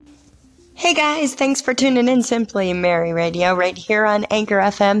Hey guys, thanks for tuning in Simply Mary Radio right here on Anchor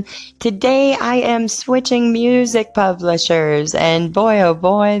FM. Today I am switching music publishers, and boy oh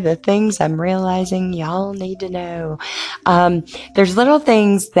boy, the things I'm realizing y'all need to know. There's little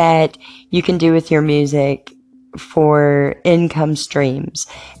things that you can do with your music for income streams.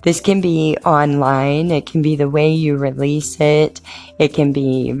 This can be online, it can be the way you release it, it can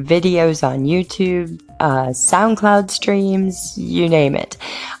be videos on YouTube, SoundCloud streams, you name it.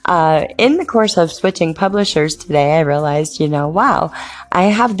 In the course of switching publishers today, I realized, wow, I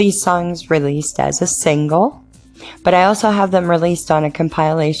have these songs released as a single, but I also have them released on a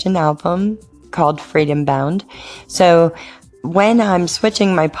compilation album called Freedom Bound. So when I'm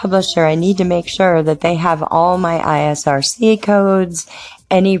switching my publisher, I need to make sure that they have all my ISRC codes,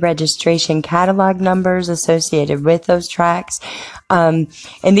 any registration catalog numbers associated with those tracks. And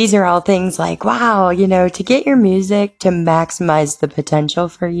these are all things like, wow, to get your music to maximize the potential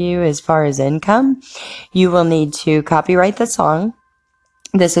for you as far as income, you will need to copyright the song.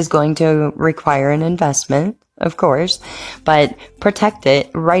 This is going to require an investment, of course, but protect it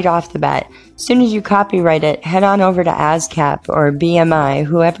right off the bat. As soon as you copyright it, head on over to ASCAP or BMI,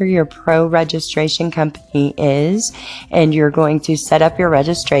 whoever your pro registration company is, and you're going to set up your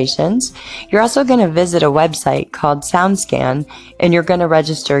registrations. You're also going to visit a website called SoundScan, and you're going to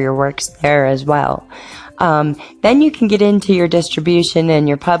register your works there as well. Then you can get into your distribution and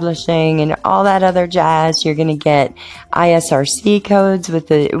your publishing and all that other jazz. You're going to get ISRC codes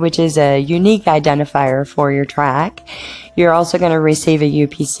which is a unique identifier for your track. You're also going to receive a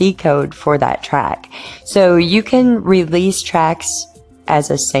UPC code for that track. So you can release tracks as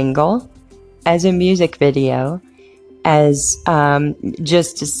a single, as a music video, as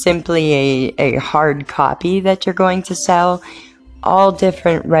just simply a hard copy that you're going to sell. All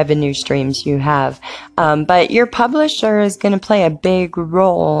different revenue streams you have. But your publisher is going to play a big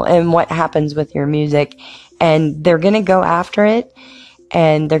role in what happens with your music, and they're going to go after it,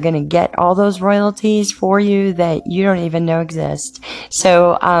 and they're going to get all those royalties for you that you don't even know exist.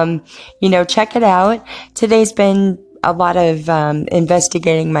 So, check it out. Today's been a lot of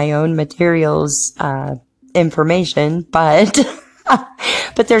investigating my own materials information, but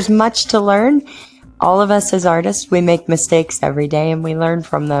but there's much to learn. All of us as artists, we make mistakes every day and we learn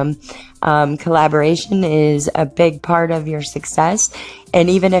from them. Collaboration is a big part of your success. And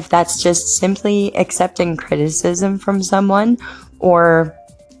even if that's just simply accepting criticism from someone or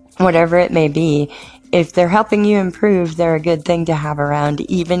whatever it may be, if they're helping you improve, they're a good thing to have around,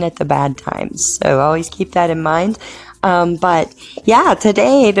 even at the bad times. So always keep that in mind. But yeah,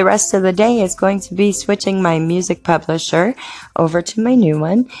 today, the rest of the day is going to be switching my music publisher over to my new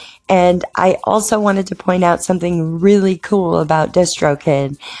one. And I also wanted to point out something really cool about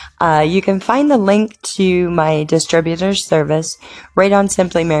DistroKid. You can find the link to my distributor service right on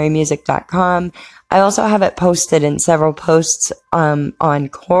simplymarymusic.com. I also have it posted in several posts on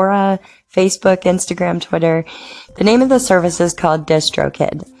Quora, Facebook, Instagram, Twitter. The name of the service is called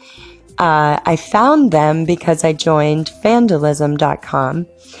DistroKid. I found them because I joined Vandalism.com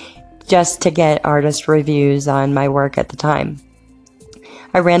just to get artist reviews on my work at the time.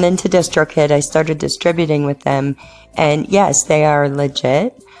 I ran into DistroKid. I started distributing with them, and yes, they are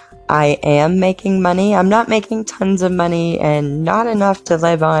legit. I am making money. I'm not making tons of money and not enough to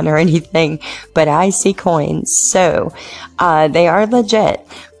live on or anything, but I see coins. So they are legit,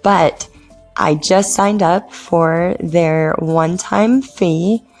 but I just signed up for their one-time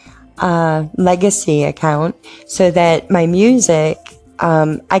fee legacy account so that my music,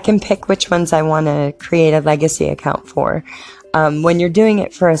 I can pick which ones I want to create a legacy account for. When you're doing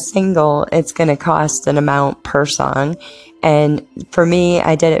it for a single, it's going to cost an amount per song. And for me,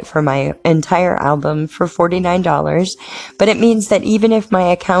 I did it for my entire album for $49. But it means that even if my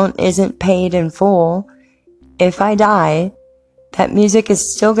account isn't paid in full, if I die, that music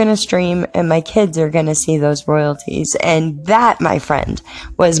is still going to stream and my kids are going to see those royalties. And that, my friend,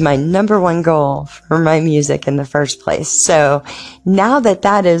 was my number one goal for my music in the first place. So now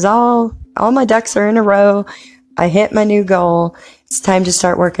that is all my ducks are in a row, I hit my new goal. It's time to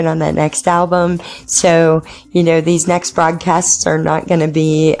start working on that next album. So, these next broadcasts are not going to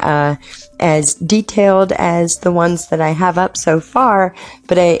be as detailed as the ones that I have up so far,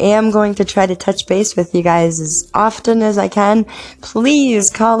 but I am going to try to touch base with you guys as often as I can. Please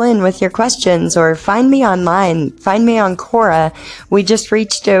call in with your questions or find me online. Find me on Quora. We just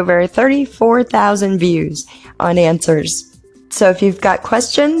reached over 34,000 views on answers. So if you've got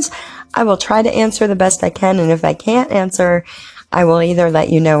questions, I will try to answer the best I can, and if I can't answer, I will either let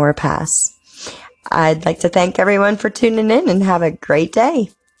you know or pass. I'd like to thank everyone for tuning in and have a great day.